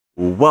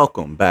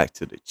Welcome back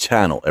to the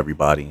channel,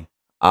 everybody.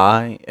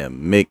 I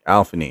am Mick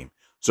Alphaneme.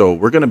 So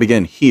we're going to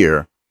begin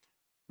here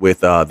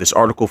with this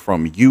article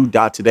from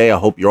U.Today. I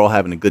hope you're all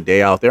having a good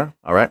day out there.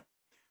 All right.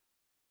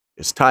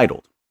 It's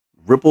titled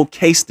Ripple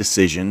Case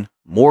Decision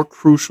More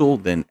Crucial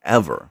Than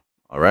Ever.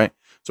 All right.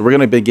 So we're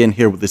going to begin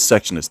here with this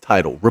section that's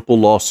titled Ripple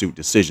Lawsuit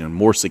Decision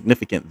More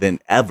Significant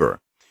Than Ever.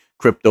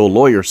 Crypto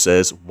lawyer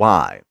says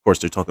why. Of course,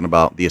 they're talking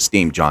about the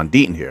esteemed John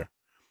Deaton here.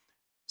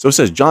 So it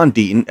says John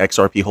Deaton,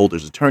 XRP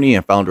holder's attorney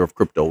and founder of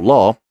Crypto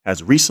Law,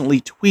 has recently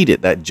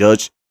tweeted that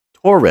Judge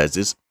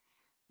Torres's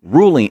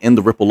ruling in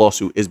the Ripple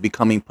lawsuit is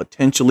becoming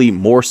potentially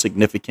more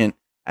significant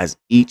as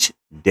each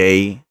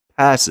day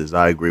passes.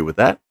 I agree with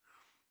that.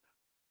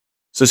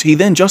 Says he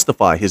then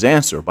justified his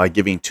answer by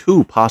giving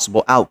two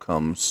possible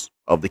outcomes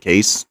of the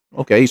case.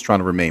 Okay, he's trying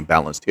to remain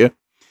balanced here.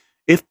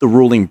 If the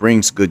ruling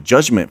brings good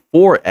judgment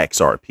for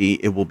XRP,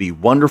 it will be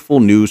wonderful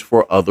news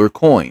for other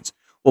coins.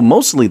 Well,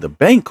 mostly the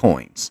bank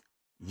coins.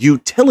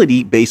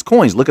 Utility-based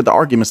coins. Look at the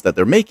arguments that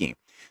they're making.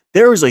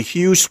 There is a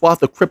huge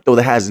swath of crypto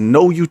that has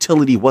no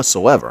utility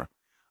whatsoever,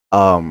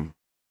 and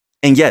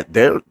yet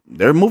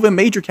they're moving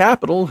major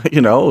capital.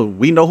 You know,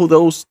 we know what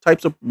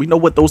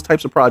those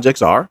types of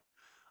projects are.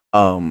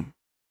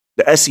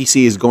 The SEC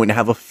is going to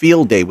have a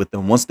field day with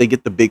them once they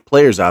get the big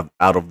players out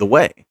of the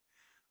way.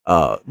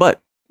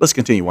 But let's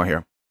continue on here.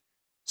 It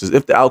says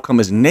if the outcome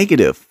is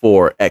negative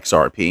for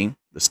XRP,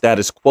 the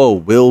status quo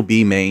will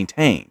be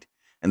maintained.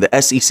 And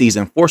the SEC's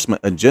enforcement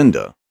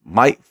agenda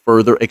might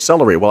further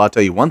accelerate. Well, I'll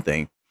tell you one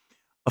thing,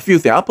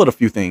 I'll put a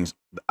few things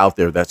out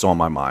there that's on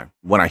my mind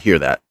when I hear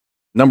that.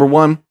 Number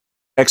one,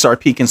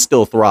 XRP can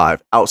still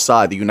thrive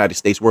outside the United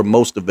States where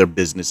most of their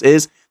business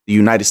is. The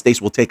United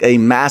States will take a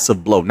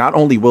massive blow. Not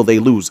only will they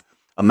lose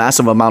a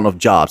massive amount of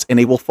jobs, and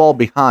they will fall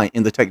behind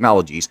in the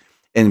technologies.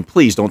 And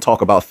please don't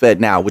talk about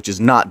FedNow, which is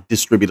not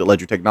distributed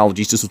ledger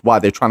technologies. This is why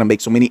they're trying to make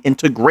so many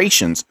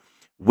integrations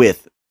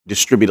with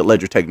distributed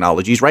ledger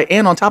technologies, right?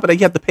 And on top of that,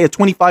 you have to pay a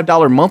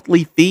 $25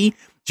 monthly fee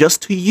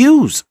just to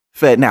use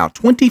FedNow.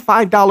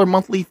 $25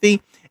 monthly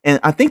fee. And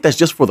I think that's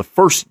just for the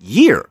first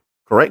year.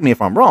 Correct me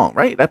if I'm wrong,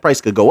 right? That price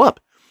could go up.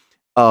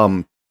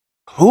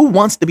 Who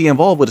wants to be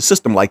involved with a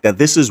system like that?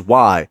 This is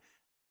why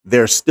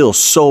there's still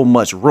so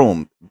much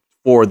room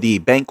for the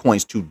bank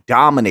coins to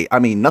dominate. I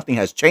mean, nothing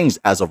has changed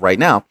as of right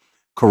now.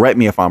 Correct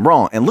me if I'm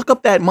wrong. And look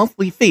up that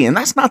monthly fee. And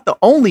that's not the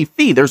only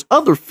fee. There's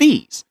other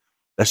fees.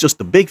 That's just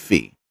the big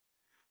fee.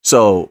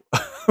 So,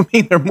 I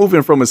mean, they're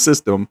moving from a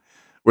system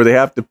where they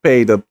have to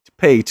pay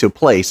to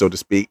play, so to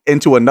speak,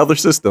 into another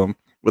system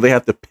where they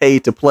have to pay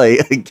to play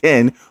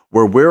again,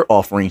 where we're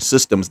offering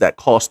systems that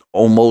cost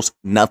almost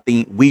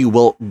nothing. We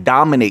will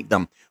dominate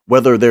them.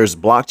 Whether there's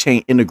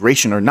blockchain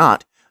integration or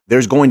not,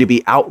 there's going to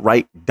be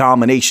outright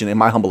domination, in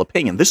my humble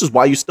opinion. This is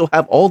why you still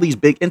have all these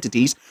big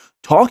entities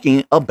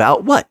talking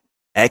about what?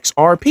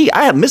 XRP.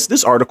 I have missed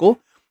this article.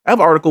 I have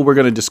an article we're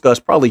going to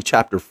discuss, probably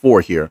chapter 4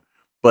 here.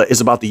 But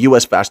it's about the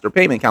U.S. Faster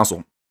Payment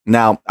Council.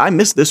 Now, I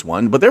missed this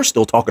one, but they're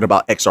still talking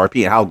about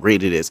XRP and how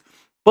great it is.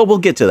 But we'll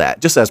get to that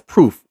just as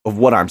proof of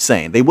what I'm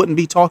saying. They wouldn't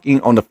be talking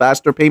on the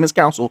Faster Payments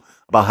Council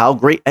about how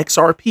great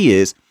XRP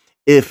is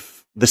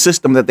if the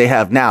system that they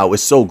have now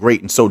is so great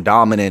and so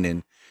dominant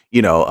and,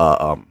 you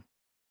know,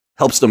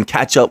 helps them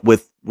catch up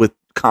with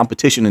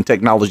competition and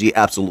technology.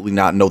 Absolutely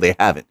not. No, they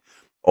haven't.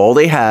 All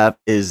they have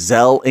is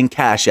Zelle and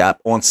Cash App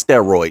on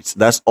steroids.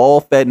 That's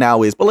all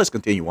FedNow is. But let's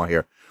continue on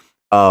here.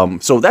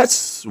 So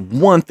that's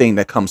one thing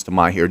that comes to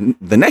mind here.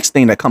 The next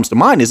thing that comes to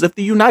mind is if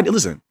the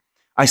listen,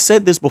 I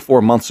said this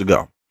before months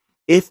ago,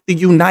 if the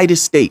United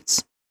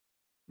States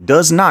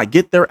does not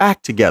get their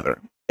act together,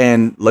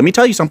 and let me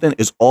tell you something,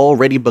 it's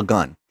already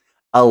begun.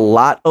 A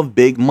lot of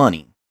big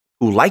money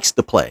who likes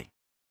to play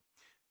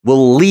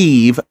will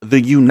leave the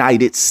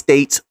United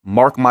States.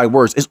 Mark my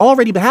words. It's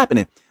already been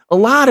happening. A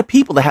lot of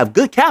people that have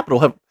good capital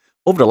have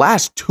over the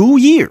last 2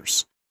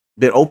 years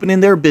been opening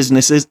their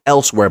businesses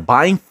elsewhere,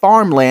 buying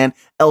farmland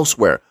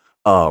elsewhere,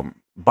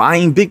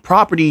 buying big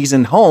properties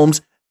and homes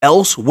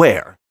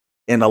elsewhere.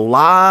 And a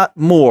lot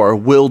more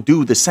will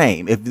do the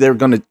same if they're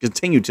going to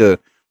continue to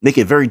make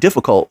it very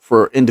difficult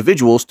for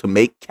individuals to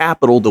make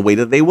capital the way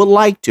that they would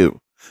like to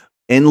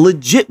in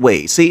legit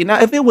ways. See, now,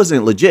 if it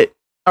wasn't legit,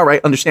 all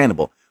right,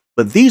 understandable.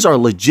 But these are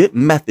legit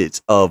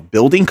methods of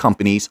building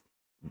companies,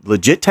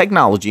 legit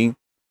technology,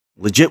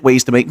 legit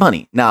ways to make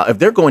money. Now, if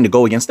they're going to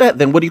go against that,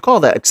 then what do you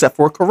call that except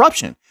for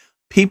corruption?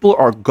 People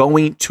are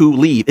going to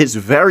leave. It's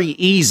very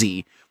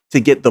easy to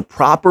get the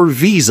proper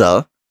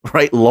visa,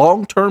 right?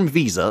 Long-term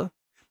visa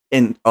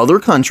in other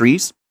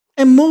countries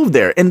and move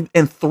there and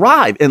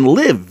thrive and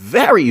live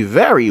very,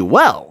 very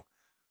well.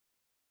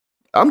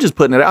 I'm just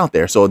putting it out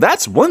there. So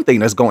that's one thing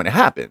that's going to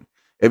happen.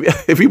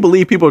 If you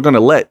believe people are going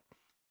to let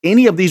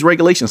any of these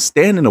regulations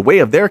stand in the way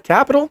of their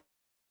capital,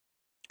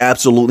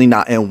 absolutely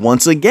not. And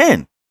once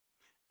again,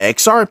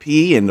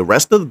 XRP and the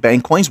rest of the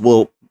bank coins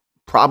will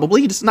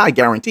probably, it's not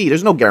guaranteed.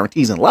 There's no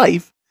guarantees in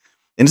life.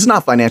 And it's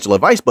not financial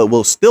advice, but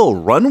will still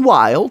run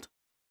wild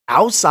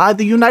outside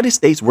the United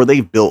States where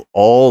they've built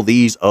all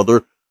these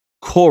other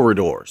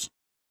corridors.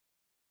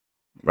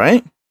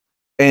 Right?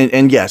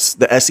 And yes,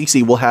 the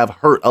SEC will have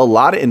hurt a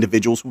lot of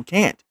individuals who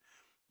can't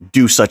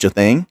do such a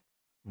thing,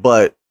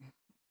 but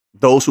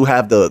those who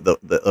have the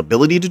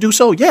ability to do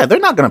so, yeah, they're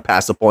not going to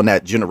pass up on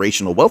that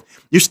generational wealth.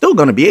 You're still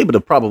going to be able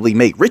to probably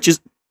make riches.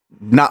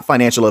 Not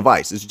financial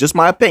advice. It's just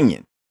my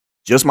opinion.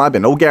 Just my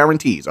opinion. No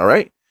guarantees. All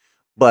right.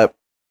 But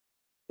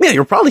yeah,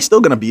 you're probably still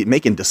going to be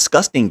making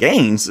disgusting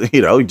gains.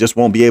 You just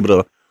won't be able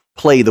to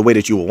play the way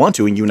that you will want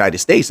to in the United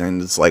States.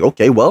 And it's like,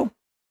 okay, well,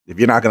 if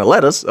you're not going to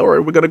let us,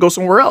 or we're going to go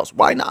somewhere else.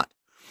 Why not?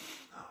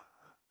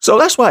 So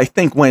that's why I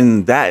think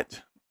when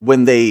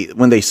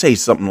they say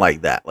something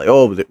like that, like,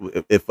 oh,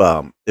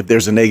 if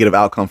there's a negative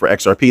outcome for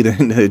XRP,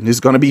 then it's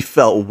going to be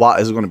felt.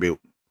 It's going to be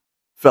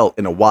felt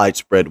in a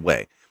widespread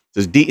way.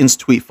 Does Deaton's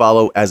tweet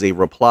follow as a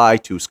reply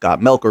to Scott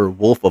Melker,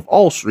 Wolf of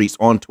All Streets,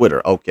 on Twitter?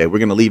 Okay, we're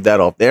going to leave that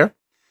off there.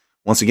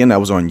 Once again,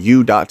 that was on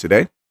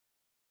u.today.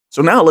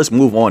 So now let's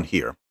move on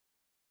here.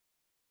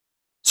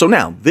 So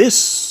now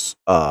this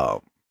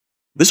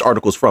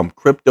article is from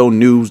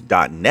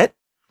cryptonews.net.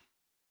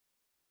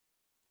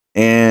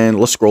 And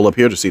let's scroll up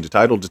here to see the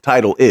title. The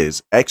title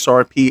is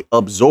XRP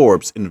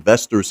absorbs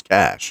investors'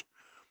 cash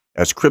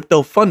as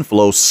crypto fund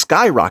flows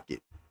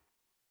skyrocket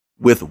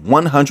with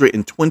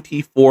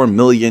 $124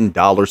 million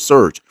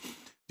surge.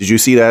 Did you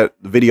see that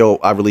video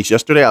I released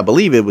yesterday? I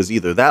believe it was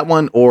either that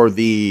one or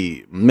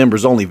the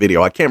members only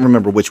video. I can't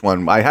remember which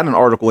one. I had an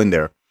article in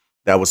there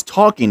that was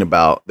talking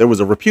about, there was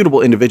a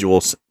reputable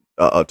individual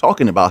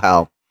talking about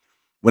how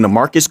when the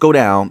markets go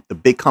down, the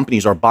big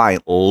companies are buying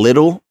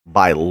little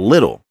by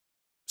little.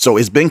 So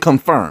it's been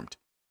confirmed.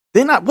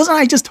 Wasn't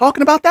I just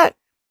talking about that?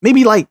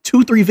 Maybe like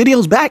 2-3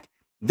 videos back.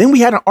 Then we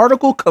had an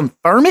article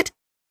confirm it.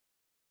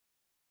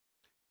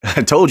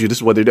 I told you this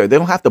is what they're doing. They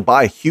don't have to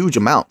buy huge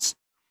amounts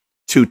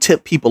to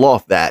tip people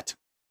off that,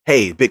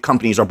 hey, big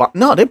companies are buying.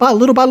 No, they buy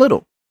little by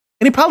little.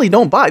 And they probably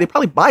don't buy. They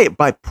probably buy it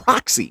by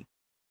proxy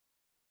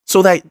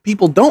so that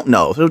people don't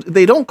know. So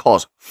they don't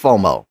cause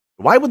FOMO.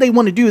 Why would they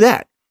want to do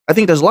that? I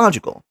think that's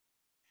logical.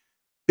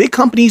 Big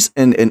companies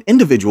and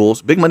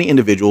individuals, big money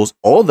individuals,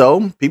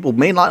 although people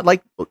may not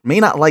like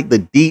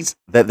the deeds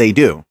that they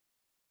do,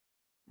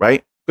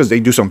 right? Because they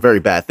do some very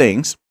bad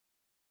things,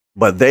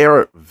 but they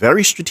are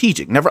very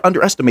strategic. Never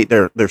underestimate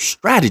their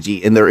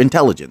strategy and their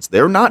intelligence.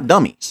 They're not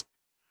dummies.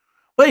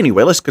 But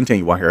anyway, let's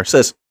continue on here. It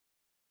says,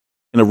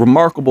 in a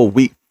remarkable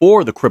week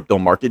for the crypto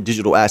market,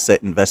 digital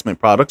asset investment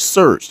products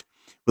surged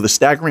with a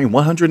staggering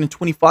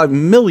 $125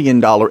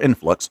 million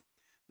influx.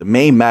 The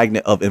main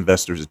magnet of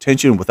investors'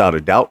 attention, without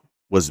a doubt,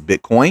 was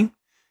Bitcoin,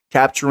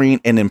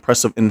 capturing an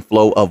impressive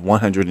inflow of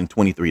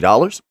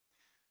 $123.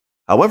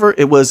 However,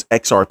 it was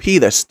XRP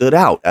that stood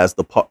out as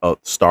the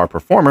star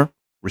performer,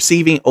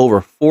 receiving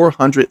over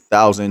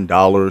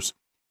 $400,000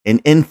 in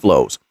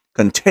inflows,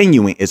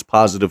 continuing its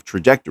positive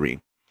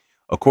trajectory.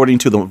 According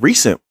to the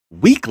recent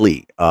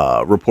weekly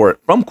report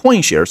from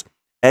CoinShares,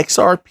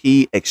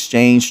 XRP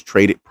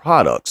exchange-traded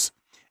products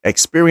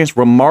experienced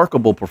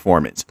remarkable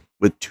performance,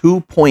 with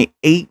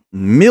 $2.8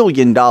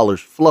 million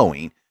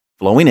flowing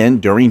in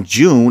during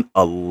June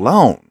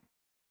alone,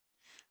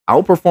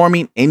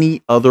 outperforming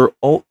any other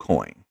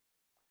altcoin.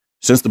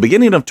 Since the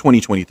beginning of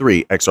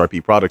 2023,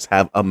 XRP products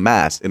have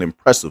amassed an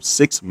impressive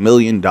 $6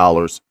 million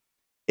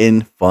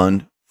in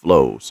fund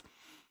flows.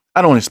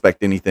 I don't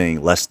expect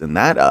anything less than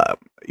that.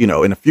 In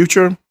the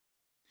future,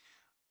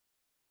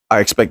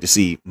 I expect to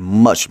see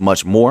much,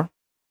 much more,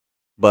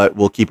 but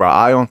we'll keep our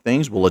eye on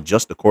things. We'll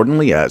adjust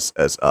accordingly as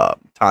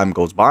time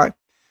goes by.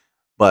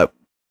 But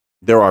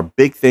there are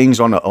big things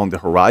on the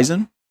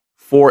horizon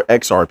for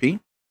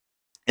XRP,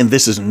 and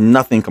this is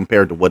nothing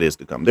compared to what is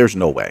to come. There's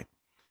no way.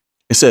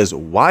 It says,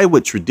 why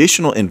would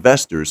traditional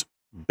investors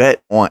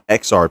bet on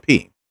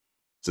XRP? It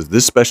says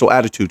this special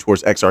attitude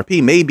towards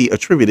XRP may be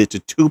attributed to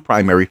two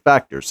primary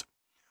factors.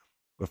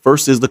 The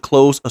first is the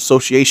close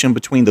association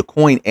between the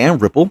coin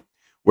and Ripple,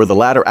 where the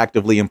latter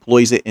actively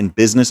employs it in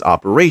business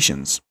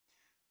operations.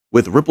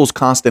 With Ripple's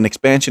constant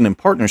expansion and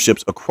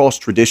partnerships across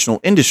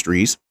traditional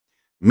industries,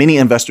 many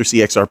investors see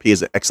XRP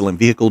as an excellent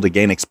vehicle to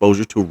gain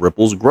exposure to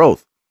Ripple's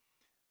growth.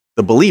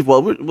 The belief,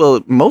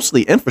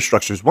 mostly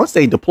infrastructures, once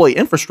they deploy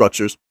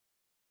infrastructures,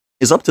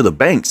 is up to the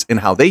banks and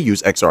how they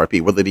use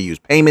XRP, whether they use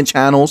payment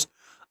channels,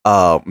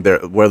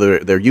 whether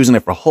they're using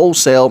it for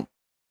wholesale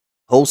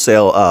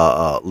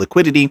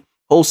liquidity,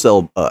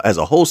 as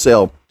a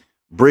wholesale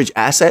bridge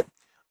asset.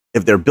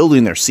 If they're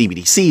building their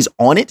CBDCs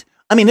on it,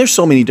 I mean, there's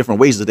so many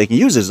different ways that they can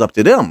use it. It's up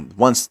to them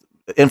once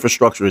the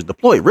infrastructure is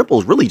deployed. Ripple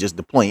is really just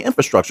deploying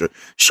infrastructure.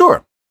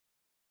 Sure,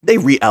 they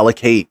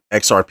reallocate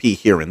XRP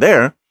here and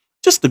there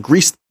just to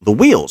grease the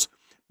wheels,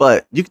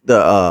 but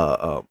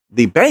the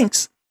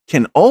banks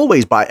can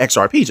always buy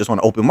XRP just on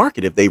the open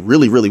market if they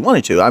really, really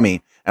wanted to. I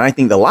mean, and I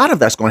think a lot of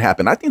that's going to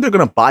happen. I think they're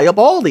going to buy up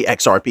all the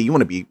XRP. You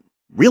want to be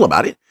real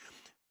about it.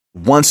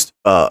 Once,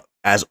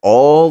 as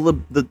all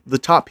the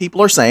top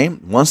people are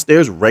saying, once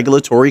there's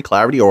regulatory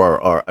clarity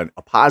or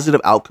a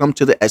positive outcome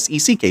to the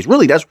SEC case,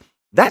 really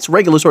that's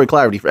regulatory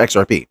clarity for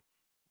XRP.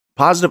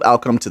 Positive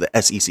outcome to the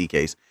SEC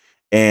case.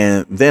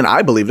 And then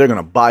I believe they're going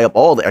to buy up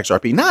all the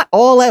XRP, not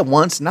all at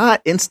once,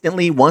 not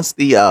instantly. Once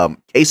the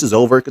case is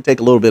over, it could take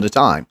a little bit of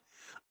time.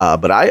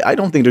 But I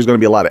don't think there's going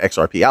to be a lot of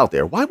XRP out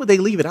there. Why would they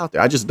leave it out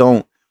there? I just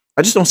don't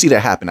see that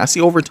happen. I see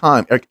over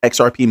time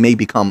XRP may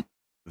become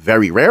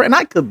very rare, and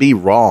I could be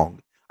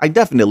wrong. I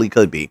definitely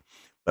could be,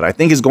 but I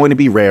think it's going to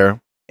be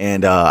rare,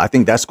 and I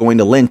think that's going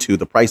to lend to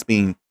the price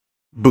being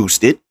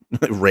boosted,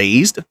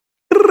 raised,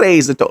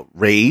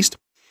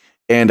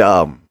 and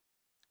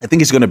I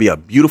think it's going to be a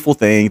beautiful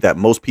thing that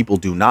most people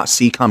do not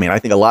see coming. I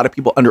think a lot of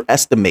people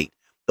underestimate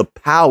the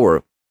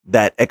power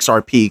that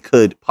XRP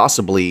could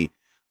possibly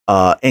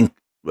of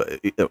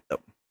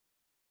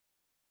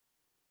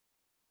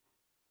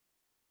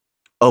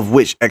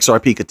which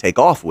XRP could take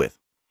off with.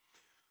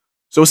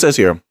 So it says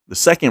here, the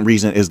second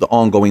reason is the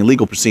ongoing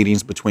legal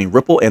proceedings between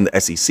Ripple and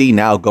the SEC,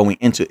 now going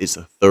into its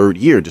third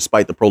year.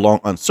 Despite the prolonged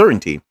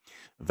uncertainty,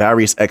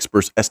 various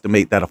experts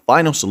estimate that a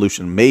final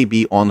solution may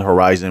be on the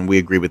horizon. We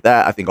agree with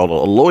that. I think all the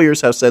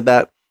lawyers have said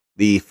that.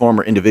 The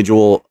former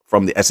individual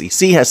from the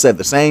SEC has said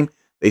the same.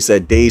 They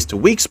said days to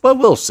weeks, but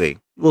we'll see.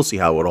 We'll see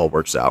how it all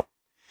works out.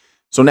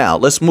 So now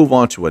let's move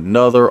on to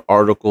another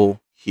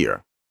article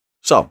here.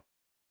 So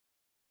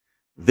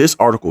this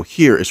article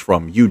here is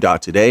from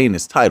U.Today and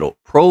it's titled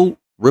Pro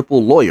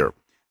Ripple Lawyer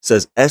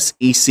Says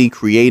SEC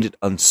Created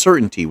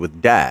Uncertainty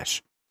with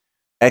Dash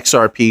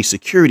XRP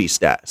Security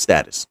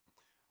Status.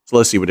 So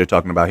let's see what they're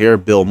talking about here.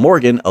 Bill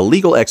Morgan, a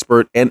legal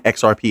expert and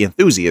XRP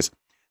enthusiast,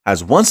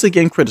 has once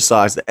again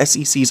criticized the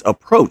SEC's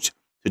approach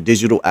to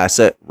digital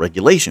asset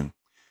regulation.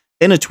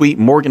 In a tweet,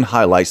 Morgan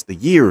highlights the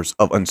years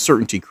of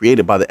uncertainty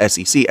created by the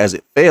SEC as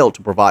it failed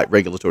to provide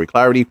regulatory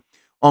clarity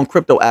on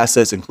crypto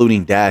assets,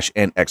 including Dash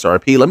and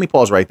XRP. Let me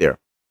pause right there.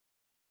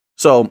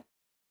 So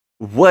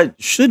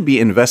what should be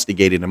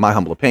investigated, in my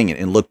humble opinion,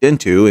 and looked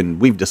into,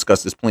 and we've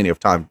discussed this plenty of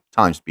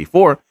times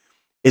before,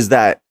 is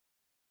that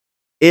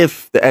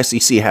if the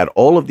SEC had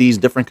all of these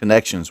different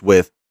connections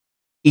with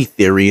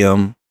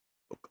Ethereum,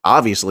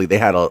 obviously they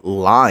had a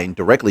line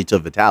directly to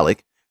Vitalik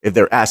if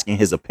they're asking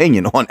his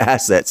opinion on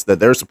assets that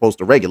they're supposed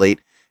to regulate.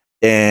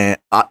 And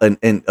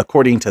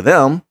according to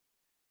them,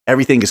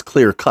 everything is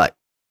clear cut,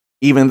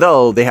 even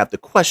though they have to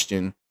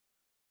question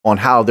on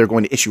how they're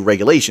going to issue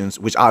regulations,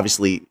 which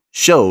obviously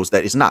shows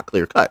that it's not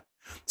clear cut.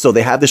 So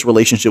they have this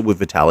relationship with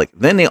Vitalik.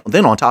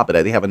 Then on top of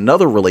that, they have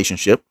another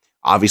relationship.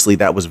 Obviously,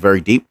 that was very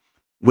deep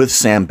with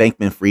Sam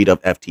Bankman-Fried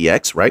of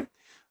FTX, right?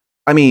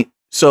 I mean,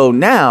 so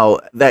now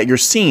that you're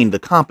seeing the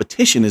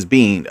competition is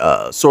being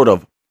sort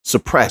of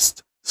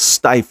suppressed,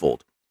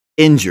 stifled,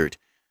 injured,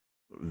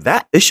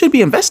 that it should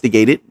be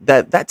investigated.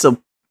 That's a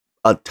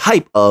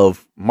type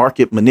of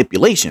market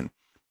manipulation.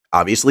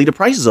 Obviously, the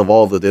prices of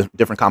all the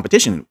different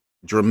competition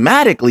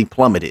dramatically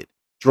plummeted,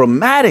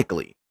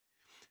 dramatically.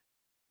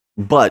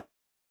 But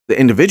the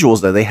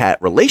individuals that they had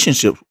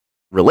relationships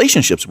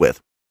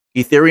with,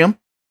 Ethereum,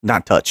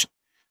 not touched.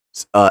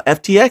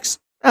 FTX,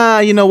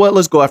 you know what?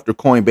 Let's go after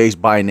Coinbase,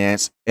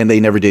 Binance, and they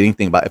never did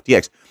anything about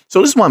FTX.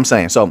 So this is what I'm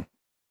saying. So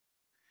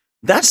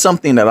that's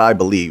something that I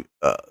believe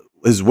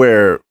is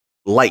where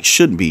light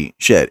should be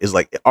shed. Is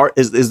like,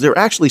 is there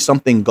actually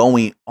something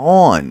going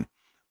on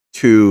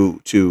to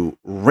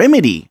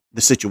remedy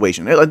the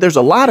situation? There's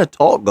a lot of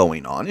talk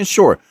going on, and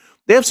sure,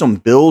 they have some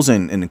bills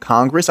in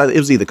Congress. It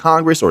was either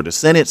Congress or the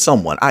Senate,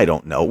 someone, I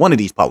don't know, one of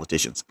these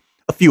politicians,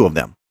 a few of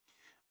them.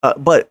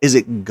 But is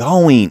it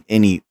going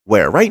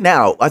anywhere? Right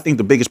now, I think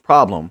the biggest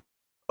problem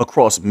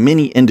across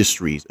many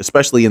industries,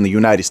 especially in the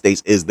United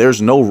States, is there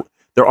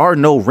are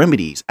no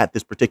remedies at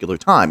this particular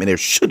time, and there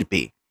should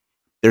be.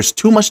 There's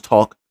too much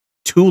talk,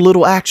 too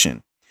little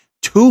action,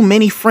 too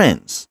many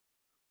friends.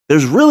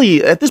 There's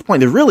really, at this point,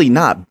 there's really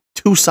not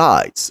two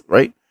sides,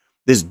 right?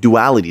 This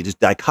duality, this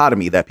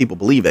dichotomy that people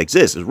believe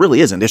exists, it really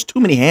isn't. There's too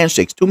many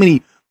handshakes, too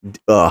many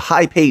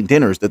high-paid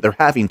dinners that they're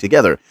having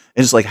together.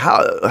 And it's like,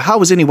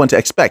 how is anyone to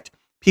expect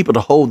people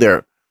to hold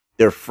their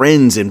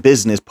friends and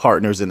business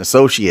partners and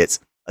associates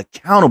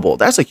accountable?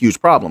 That's a huge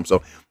problem.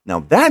 So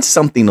now that's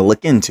something to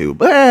look into,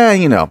 but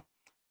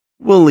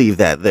we'll leave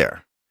that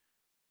there.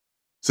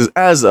 It says,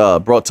 as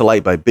brought to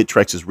light by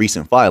Bitrex's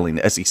recent filing,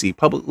 the SEC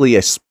publicly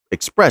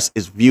expressed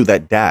its view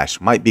that Dash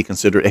might be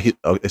considered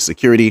a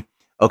security.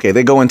 Okay,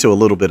 they go into a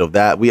little bit of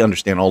that. We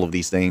understand all of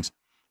these things.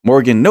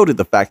 Morgan noted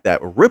the fact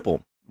that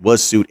Ripple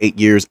was sued 8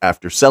 years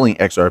after selling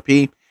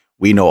XRP.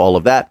 We know all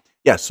of that.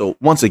 Yeah, so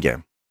once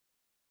again,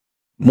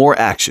 more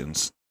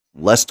actions,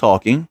 less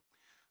talking.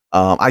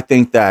 I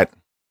think that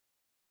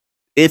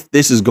if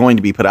this is going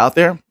to be put out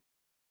there,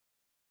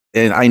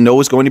 and I know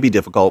it's going to be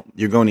difficult,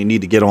 you're going to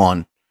need to get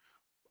on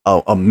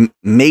a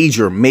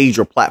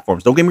major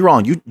platforms. Don't get me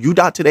wrong.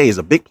 U.Today is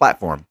a big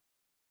platform,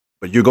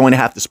 but you're going to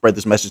have to spread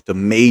this message to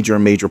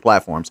major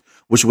platforms,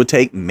 which would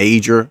take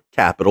major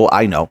capital.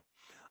 I know.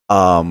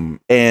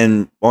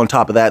 And on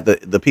top of that,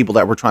 the people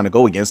that we're trying to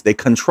go against, they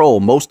control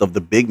most of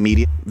the big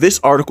media.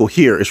 This article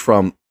here is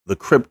from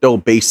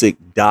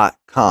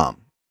thecryptobasic.com,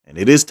 and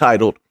it is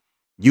titled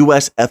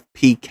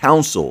USFP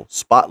Council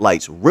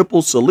Spotlights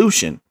Ripple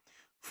Solution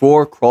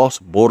for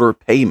Cross-Border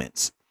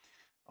Payments.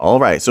 All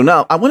right. So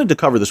now I wanted to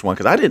cover this one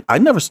because I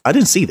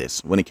didn't see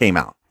this when it came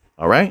out.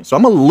 All right. So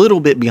I'm a little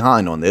bit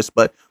behind on this,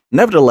 but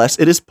nevertheless,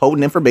 it is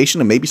potent information,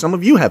 and maybe some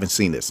of you haven't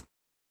seen this.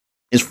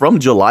 It's from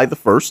July the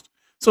 1st,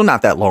 so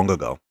not that long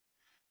ago.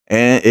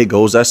 And it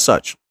goes as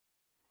such.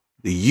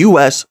 The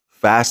U.S.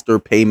 Faster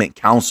Payment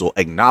Council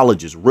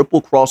acknowledges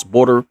Ripple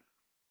cross-border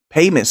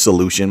payment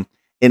solution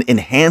in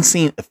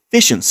enhancing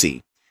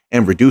efficiency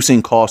and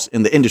reducing costs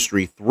in the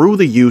industry through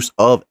the use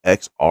of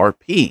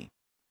XRP.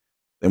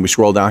 Then we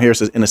scroll down here. It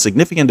says, in a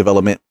significant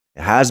development,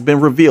 it has been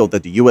revealed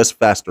that the U.S.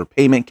 Faster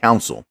Payment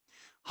Council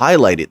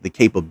highlighted the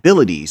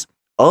capabilities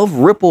of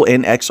Ripple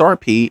and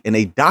XRP in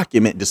a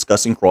document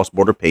discussing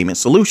cross-border payment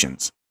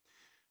solutions.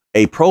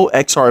 A pro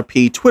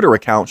XRP Twitter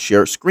account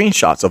shared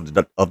screenshots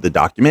of the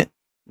document,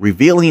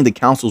 revealing the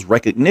council's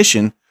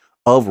recognition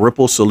of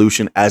Ripple's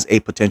solution as a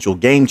potential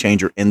game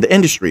changer in the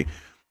industry.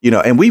 You know,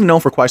 and we've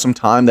known for quite some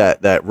time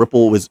that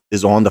Ripple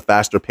is on the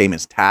Faster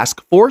Payments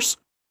Task Force,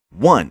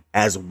 one,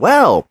 as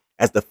well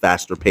as the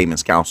Faster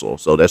Payments Council.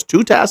 So there's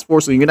two task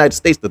forces in the United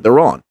States that they're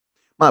on.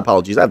 My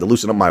apologies. I have to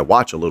loosen up my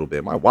watch a little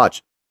bit. My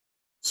watch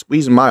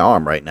squeezing my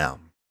arm right now.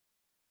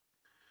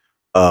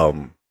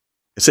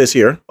 It says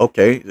here,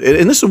 okay,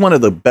 and this is one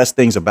of the best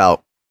things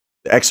about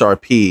the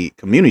XRP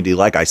community.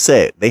 Like I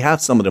said, they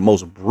have some of the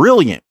most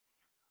brilliant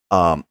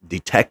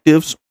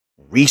detectives,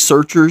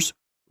 researchers,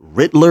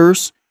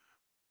 riddlers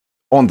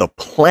on the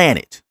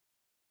planet.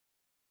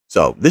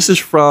 So this is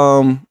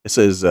from, it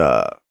says,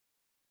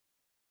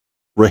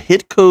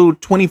 Rahit code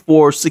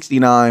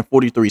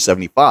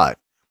 24694375.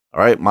 All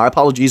right. My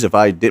apologies if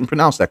I didn't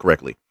pronounce that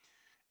correctly.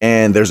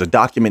 And there's a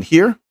document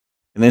here.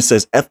 And then it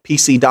says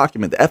FPC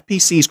document. The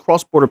FPC's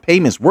cross-border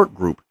payments work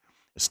group,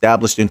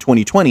 established in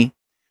 2020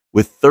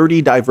 with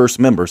 30 diverse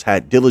members,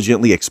 had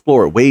diligently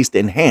explored ways to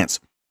enhance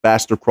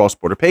faster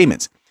cross-border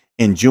payments.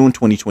 In June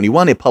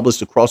 2021, it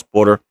published a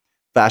cross-border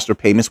faster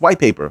payments white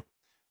paper.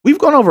 We've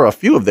gone over a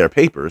few of their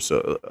papers,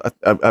 so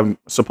I'm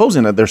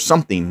supposing that there's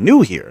something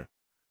new here.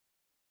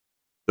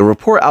 The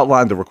report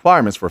outlined the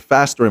requirements for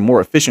faster and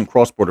more efficient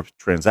cross-border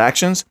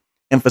transactions,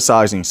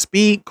 emphasizing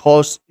speed,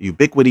 cost,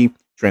 ubiquity,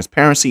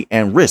 transparency,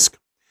 and risk.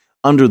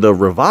 Under the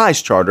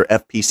revised charter,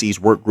 FPC's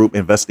work group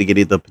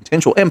investigated the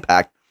potential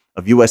impact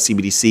of U.S.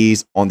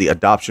 CBDCs on the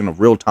adoption of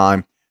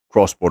real-time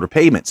cross-border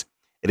payments.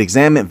 It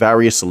examined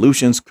various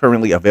solutions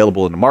currently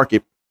available in the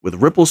market,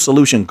 with Ripple's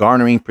solution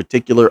garnering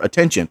particular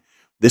attention.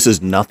 This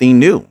is nothing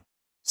new.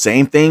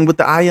 Same thing with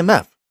the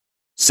IMF.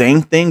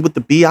 Same thing with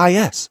the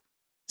BIS.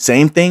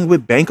 Same thing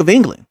with Bank of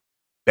England,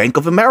 Bank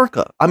of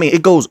America. I mean,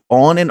 it goes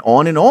on and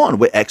on and on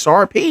with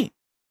XRP.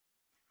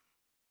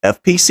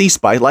 FPC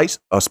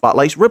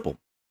spotlights Ripple.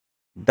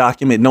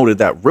 Document noted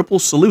that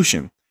Ripple's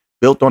solution,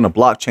 built on a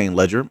blockchain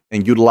ledger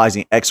and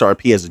utilizing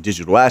XRP as a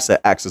digital asset,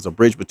 acts as a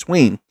bridge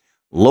between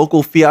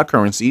local fiat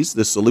currencies.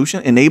 This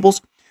solution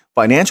enables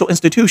financial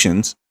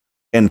institutions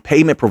and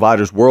payment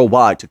providers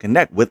worldwide to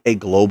connect with a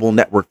global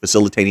network,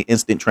 facilitating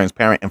instant,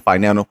 transparent, and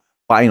final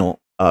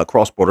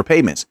cross-border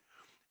payments.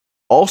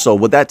 Also,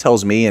 what that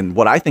tells me and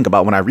what I think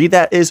about when I read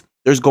that is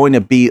there's going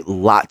to be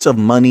lots of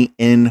money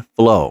in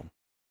flow.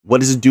 What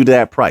does it do to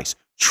that price?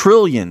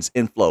 Trillions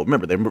in flow.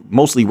 Remember, they're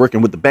mostly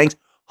working with the banks.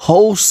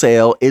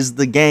 Wholesale is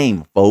the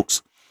game,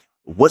 folks.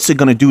 What's it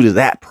going to do to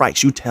that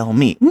price? You tell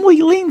me.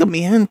 Muy lindo,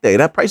 mi gente.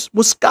 That price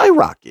will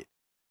skyrocket.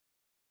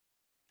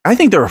 I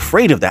think they're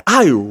afraid of that.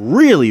 I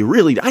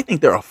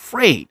think they're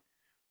afraid.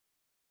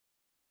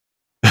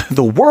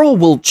 The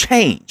world will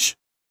change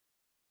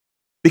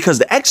because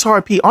the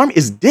XRP army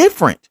is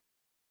different.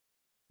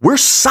 We're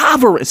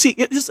sovereign. See,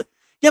 you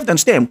have to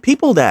understand,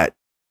 people that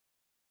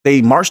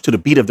they march to the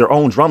beat of their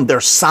own drum,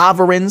 they're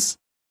sovereigns.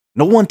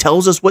 No one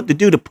tells us what to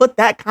do. To put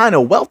that kind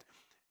of wealth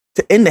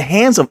in the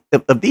hands of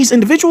these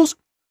individuals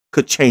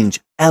could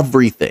change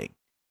everything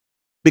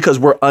because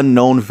we're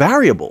unknown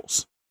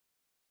variables.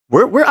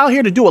 We're out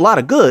here to do a lot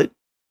of good,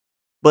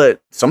 but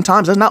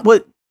sometimes that's not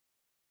what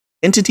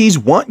entities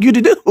want you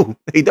to do.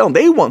 They don't.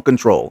 They want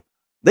control.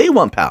 They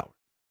want power.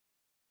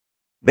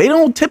 They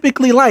don't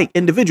typically like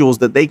individuals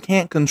that they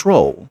can't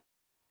control.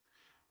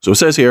 So it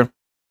says here,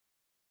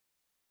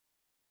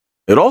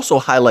 it also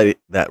highlighted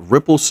that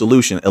Ripple's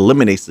solution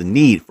eliminates the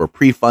need for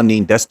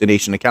pre-funding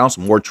destination accounts,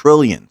 more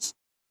trillions,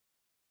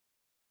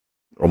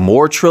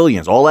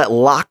 all that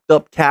locked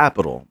up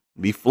capital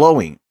be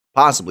flowing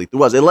possibly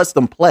through us. It lets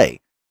them play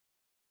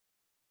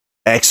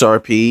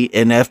XRP,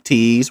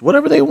 NFTs,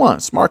 whatever they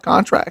want, smart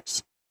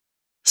contracts,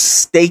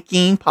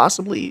 staking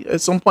possibly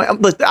at some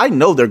point. But I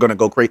know they're going to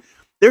go crazy.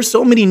 There's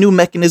so many new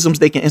mechanisms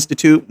they can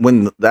institute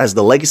as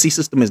the legacy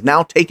system is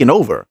now taken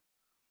over.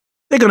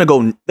 They're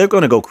going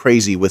to go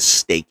crazy with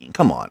staking.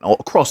 Come on, all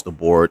across the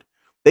board.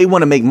 They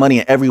want to make money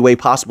in every way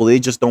possible.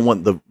 They just don't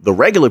want the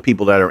regular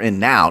people that are in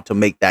now to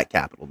make that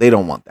capital. They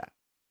don't want that.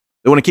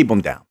 They want to keep them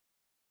down.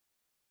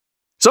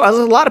 So a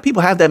lot of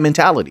people have that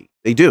mentality.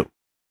 They do.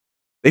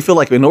 They feel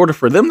like in order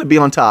for them to be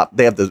on top,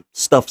 they have to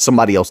stuff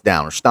somebody else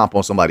down or stomp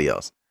on somebody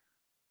else.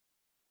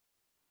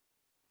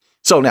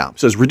 So now it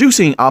says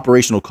reducing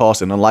operational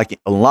costs and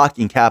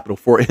unlocking capital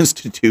for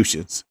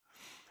institutions.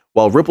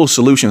 While Ripple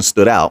Solutions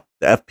stood out,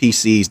 the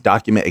FPC's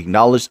document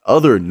acknowledged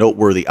other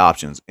noteworthy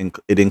options.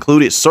 It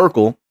included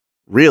Circle,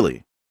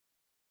 really,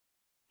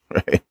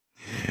 right?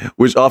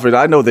 Which offered,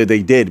 I know that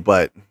they did,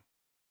 but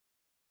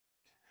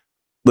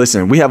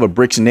listen, we have a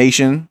BRICS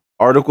Nation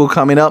article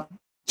coming up.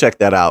 Check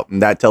that out.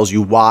 And that tells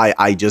you why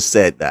I just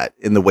said that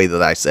in the way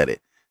that I said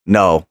it.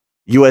 No,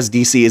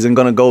 USDC isn't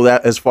going to go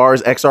that as far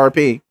as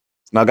XRP.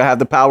 It's not going to have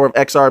the power of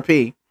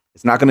XRP.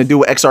 It's not going to do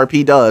what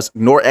XRP does,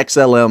 nor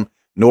XLM,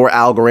 nor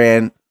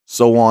Algorand,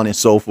 so on and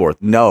so forth.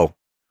 No,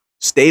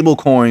 stable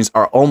coins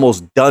are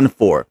almost done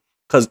for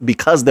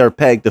because they're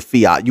pegged to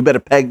fiat. You better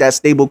peg that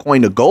stable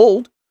coin to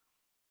gold.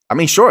 I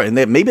mean, sure, and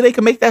then maybe they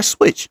can make that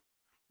switch.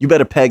 You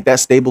better peg that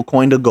stable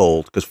coin to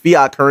gold because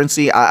fiat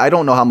currency, I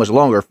don't know how much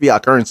longer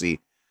fiat currency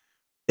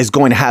is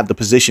going to have the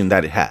position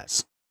that it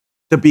has,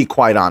 to be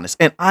quite honest.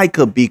 And I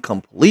could be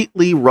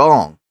completely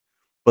wrong,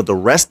 but the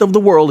rest of the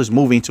world is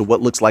moving to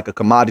what looks like a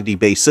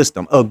commodity-based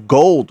system, a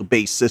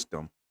gold-based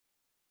system.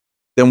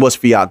 Then what's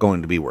fiat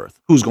going to be worth?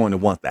 Who's going to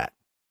want that?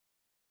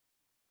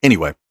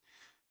 Anyway.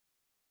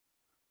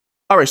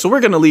 All right, so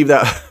we're going to leave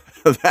that,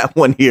 that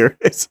one here.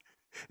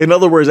 In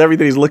other words,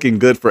 everything's looking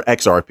good for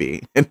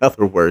XRP. In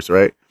other words,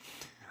 right?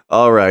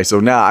 All right, so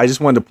now I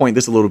just wanted to point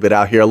this a little bit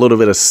out here, a little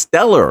bit of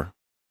Stellar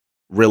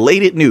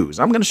related news.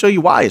 I'm going to show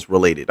you why it's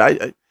related.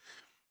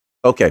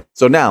 Okay,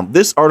 so now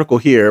this article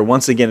here,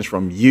 once again, is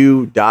from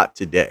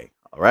U.Today.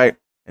 All right,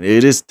 and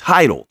it is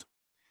titled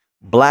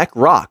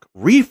BlackRock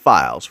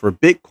refiles for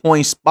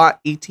Bitcoin spot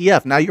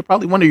ETF. Now you're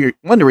probably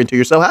wondering to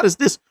yourself, how does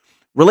this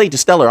relate to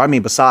Stellar? I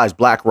mean, besides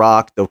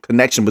BlackRock, the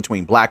connection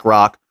between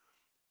BlackRock,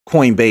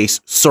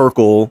 Coinbase,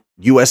 Circle,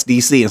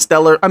 USDC, and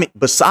Stellar. I mean,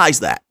 besides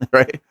that,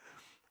 right?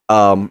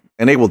 And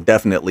they will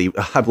definitely,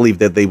 I believe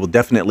that they will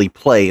definitely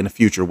play in the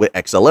future with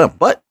XLM.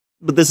 But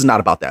this is not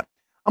about that.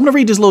 I'm going to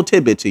read this little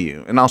tidbit to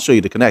you, and I'll show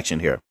you the connection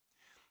here.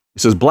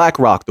 It says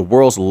BlackRock, the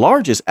world's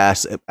largest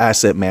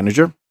asset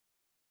manager,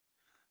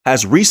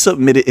 has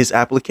resubmitted its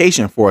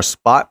application for a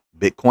spot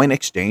Bitcoin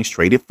exchange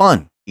traded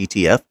fund,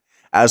 ETF,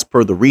 as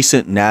per the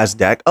recent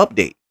NASDAQ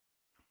update.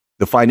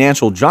 The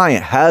financial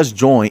giant has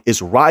joined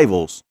its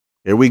rivals.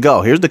 Here we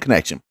go. Here's the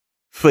connection.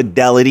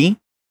 Fidelity.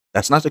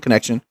 That's not the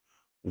connection.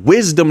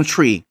 Wisdom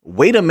Tree.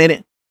 Wait a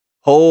minute.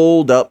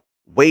 Hold up.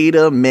 Wait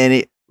a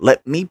minute.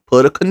 Let me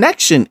put a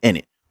connection in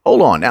it.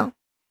 Hold on now.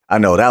 I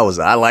know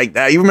I like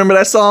that. You remember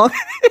that song?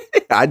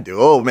 I do.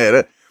 Oh,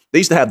 man. They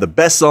used to have the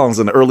best songs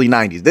in the early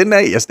 90s, didn't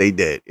they? Yes, they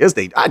did. Yes,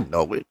 they. I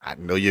know it. I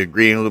know you're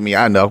agreeing with me.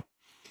 I know.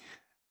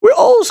 We're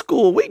old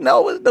school. We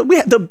know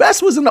the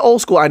best was in the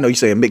old school. I know you're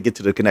saying, Mick, get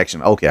to the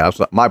connection. Okay,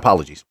 my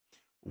apologies.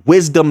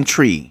 Wisdom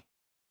Tree.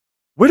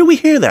 Where do we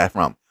hear that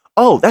from?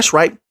 Oh, that's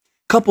right. A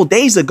couple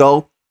days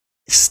ago,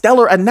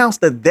 Stellar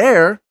announced that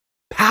they're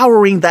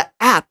powering the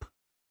app,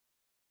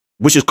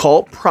 which is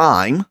called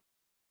Prime,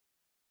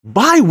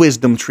 by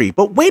Wisdom Tree.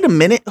 But wait a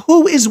minute.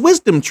 Who is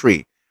Wisdom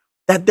Tree?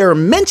 That they're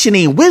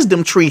mentioning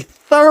Wisdom Tree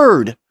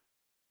third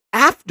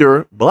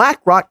after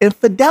BlackRock and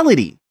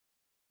Fidelity.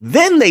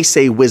 Then they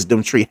say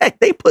Wisdom Tree. Heck,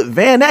 they put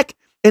Van Eck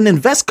and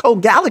Investco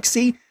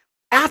Galaxy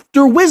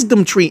after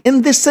Wisdom Tree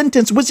in this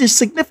sentence, which is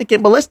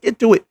significant, but let's get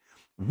to it.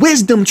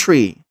 Wisdom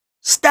Tree,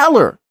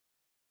 Stellar,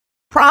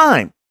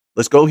 Prime.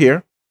 Let's go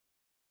here.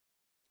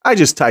 I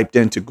just typed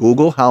into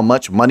Google, how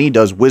much money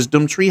does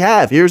Wisdom Tree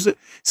have? Here's it.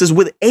 It says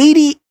with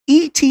 80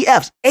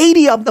 ETFs,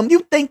 80 of them, you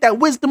think that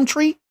Wisdom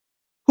Tree,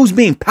 who's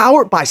being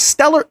powered by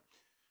Stellar,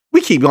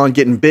 we keep on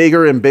getting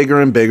bigger and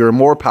bigger and bigger,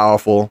 more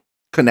powerful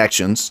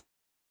connections.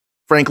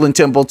 Franklin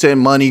Templeton,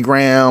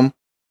 MoneyGram,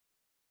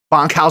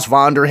 Bankhaus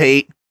von der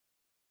Haidt,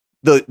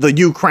 the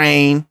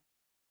Ukraine,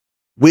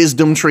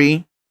 Wisdom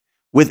Tree,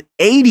 with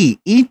 80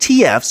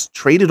 ETFs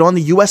traded on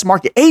the U.S.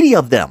 market, 80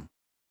 of them.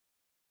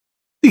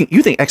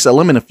 You think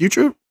XLM in the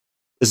future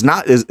is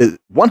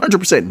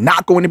 100%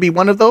 not going to be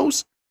one of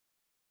those?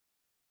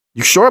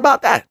 You sure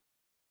about that?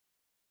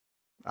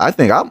 I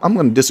think I'm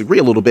going to disagree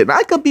a little bit. And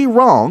I could be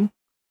wrong.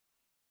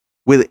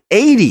 With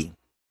 80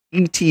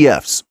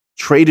 ETFs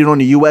traded on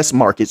the U.S.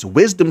 markets,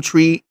 Wisdom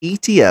Tree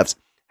ETFs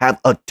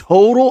have a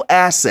total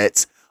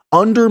assets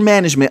under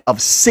management of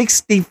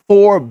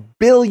 $64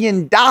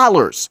 billion.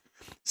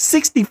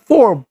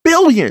 $64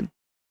 billion.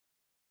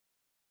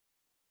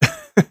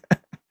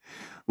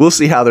 We'll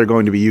see how they're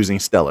going to be using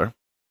Stellar.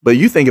 But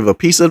you think of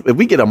if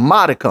we get a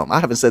modicum, I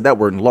haven't said that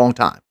word in a long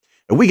time.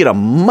 If we get a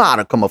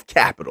modicum of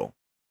capital,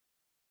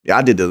 yeah,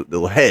 I did the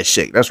little head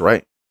shake. That's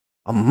right.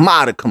 A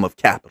modicum of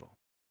capital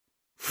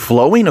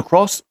flowing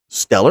across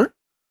Stellar.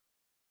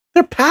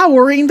 They're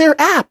powering their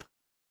app.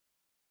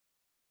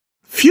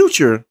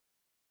 The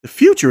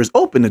future is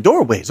open. The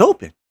doorway is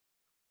open.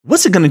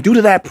 What's it going to do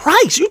to that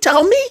price? You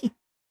tell me.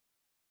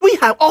 We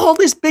have all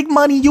this big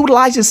money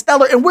utilizing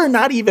Stellar, and we're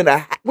not even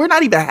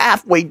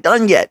halfway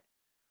done yet.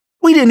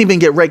 We didn't even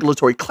get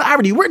regulatory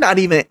clarity. We're not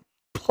even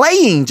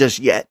playing just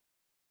yet.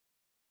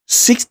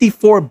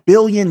 $64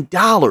 billion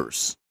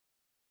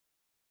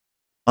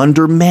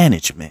under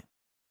management.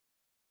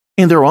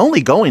 And they're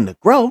only going to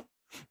grow.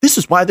 This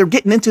is why they're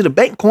getting into the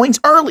bank coins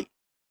early.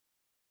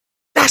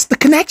 That's the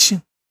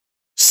connection.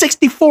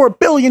 $64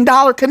 billion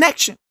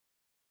connection.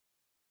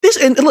 This,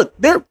 and look,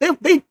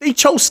 they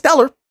chose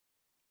Stellar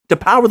to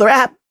power their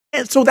app.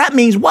 And so that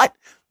means what?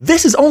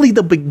 This is only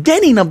the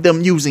beginning of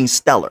them using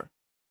Stellar.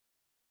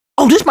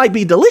 Oh, this might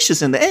be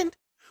delicious in the end.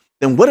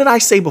 Then what did I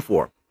say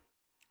before?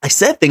 I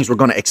said things were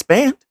going to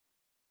expand.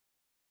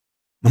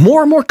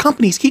 More and more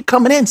companies keep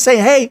coming in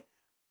saying, hey,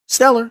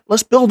 Stellar,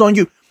 let's build on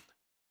you.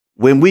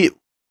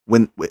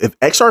 If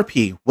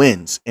XRP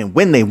wins, and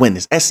when they win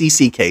this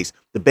SEC case,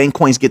 the bank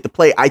coins get to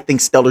play, I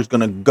think Stellar's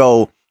going to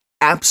go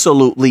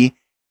absolutely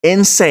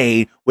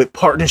insane with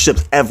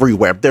partnerships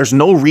everywhere. There's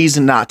no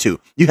reason not to.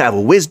 You have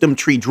a Wisdom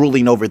Tree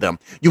drooling over them.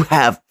 You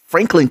have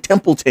Franklin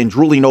Templeton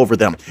drooling over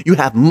them. You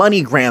have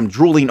MoneyGram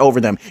drooling over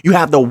them. You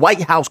have the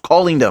White House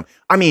calling them.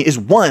 I mean, it's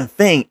one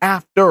thing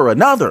after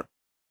another.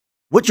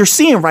 What you're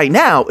seeing right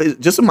now is,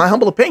 just in my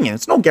humble opinion,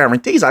 it's no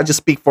guarantees. I just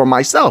speak for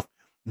myself,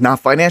 not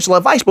financial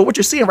advice. But what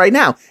you're seeing right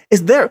now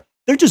is they're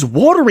just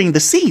watering the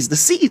seeds.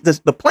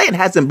 The plant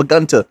hasn't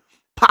begun to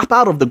pop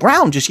out of the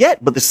ground just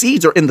yet, but the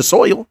seeds are in the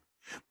soil,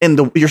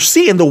 and you're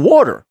seeing the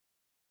water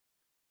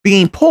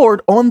being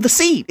poured on the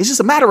seed. It's just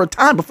a matter of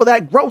time before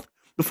that growth,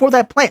 before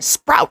that plant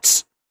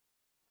sprouts.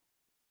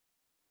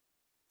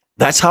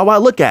 That's how I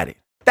look at it.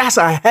 That's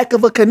a heck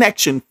of a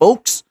connection,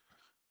 folks.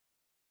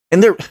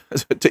 And they're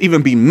to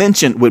even be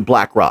mentioned with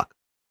BlackRock.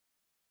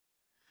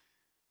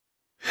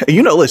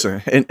 You know,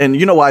 listen, and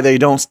you know why they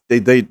don't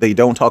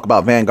talk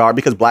about Vanguard,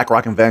 because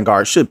BlackRock and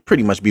Vanguard should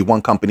pretty much be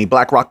one company.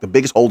 BlackRock, the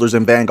biggest holders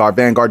in Vanguard,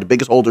 the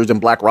biggest holders in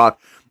BlackRock.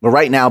 But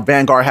right now,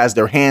 Vanguard has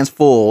their hands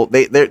full.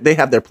 They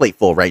have their plate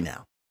full right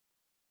now.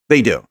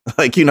 They do.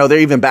 Like, you know, they're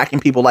even backing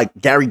people like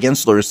Gary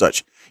Gensler and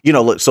such. You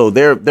know, so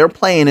they're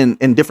playing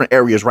in different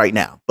areas right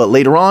now. But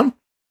later on,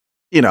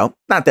 you know,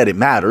 not that it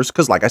matters,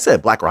 because like I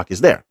said, BlackRock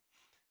is there.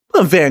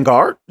 But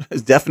Vanguard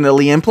is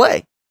definitely in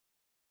play.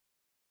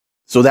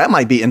 So that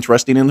might be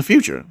interesting in the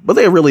future, but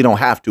they really don't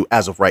have to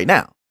as of right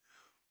now.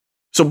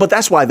 So, but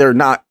that's why they're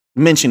not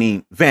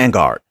mentioning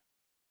Vanguard,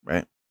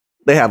 right?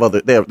 They have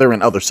they're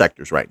in other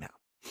sectors right now.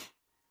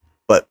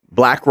 But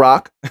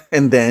BlackRock,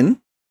 and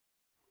then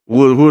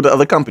who are the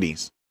other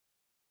companies?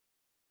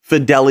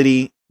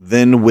 Fidelity,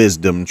 then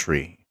Wisdom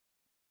Tree.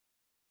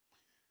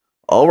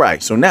 All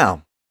right, so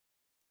now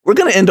we're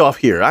gonna end off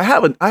here. I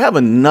have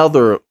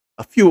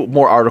a few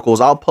more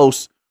articles. I'll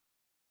post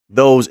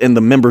those in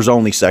the members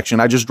only section.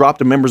 I just dropped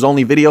a members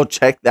only video.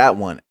 Check that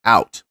one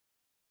out.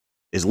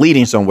 It's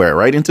leading somewhere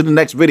right into the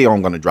next video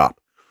I'm going to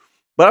drop.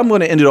 But I'm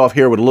going to end it off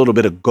here with a little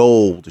bit of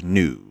gold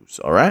news.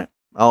 All right.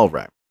 All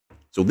right.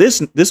 So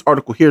this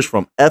article here is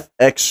from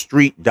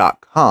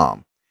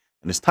fxstreet.com,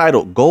 and it's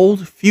titled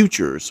Gold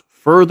Futures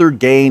Further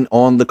Gain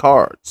on the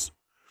Cards.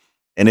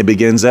 And it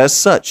begins as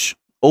such.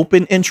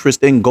 Open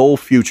interest in gold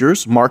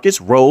futures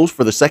markets rose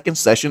for the second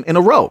session in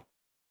a row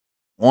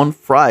on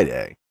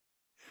Friday.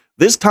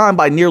 This time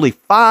by nearly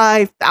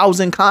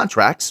 5,000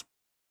 contracts,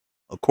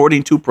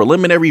 according to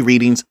preliminary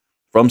readings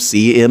from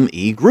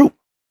CME Group.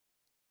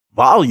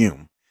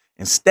 Volume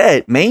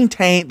instead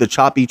maintained the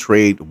choppy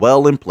trade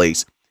well in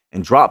place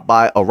and dropped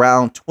by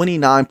around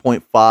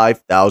 29.5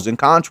 thousand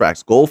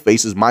contracts. Gold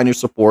faces minor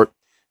support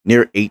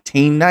near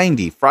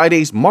 1890.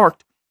 Friday's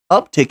marked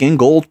uptick in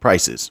gold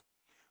prices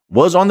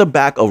was on the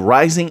back of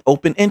rising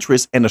open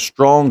interest and a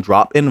strong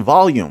drop in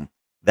volume.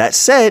 That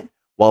said,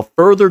 while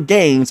further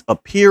gains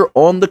appear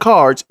on the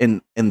cards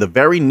in the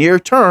very near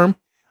term,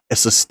 a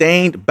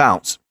sustained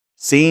bounce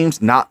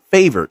seems not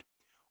favored.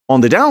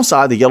 On the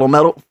downside, the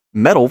yellow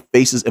metal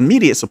faces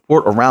immediate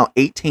support around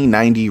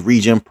 1890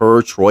 region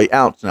per troy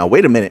ounce. Now,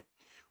 wait a minute.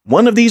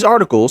 One of these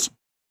articles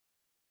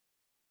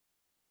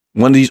is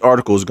going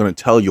to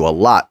tell you a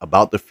lot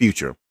about the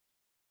future.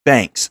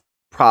 Banks,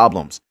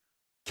 problems,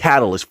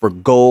 catalyst for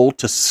gold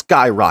to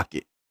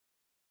skyrocket.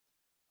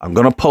 I'm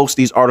going to post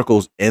these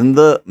articles in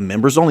the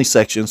members only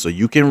section so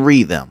you can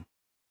read them.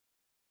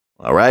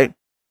 All right.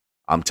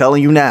 I'm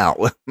telling you now,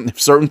 if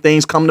certain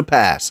things come to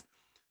pass,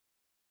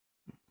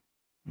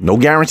 no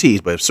guarantees,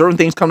 but if certain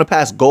things come to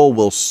pass, gold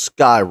will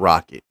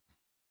skyrocket.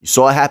 You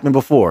saw it happen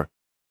before.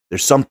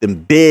 There's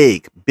something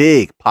big,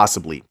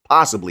 possibly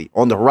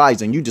on the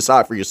horizon. You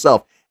decide for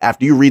yourself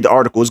after you read the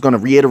article. It's going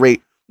to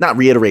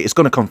it's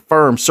going to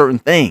confirm certain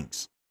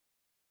things.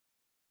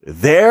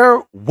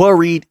 They're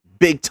worried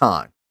big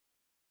time.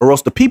 Or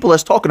else the people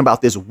that's talking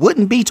about this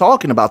wouldn't be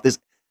talking about this,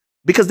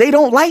 because they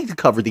don't like to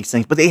cover these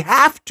things, but they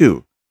have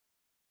to,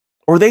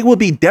 or they will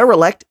be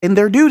derelict in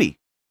their duty.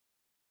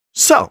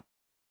 So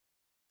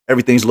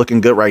everything's looking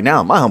good right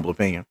now, in my humble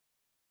opinion.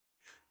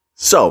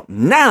 So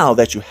now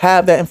that you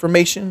have that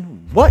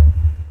information, what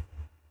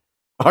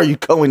are you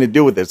going to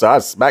do with this? I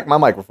smacked my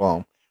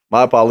microphone.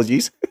 My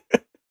apologies.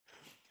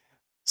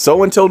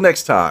 So until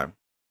next time,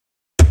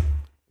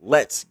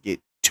 let's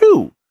get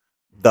to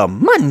the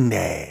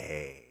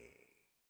Monday.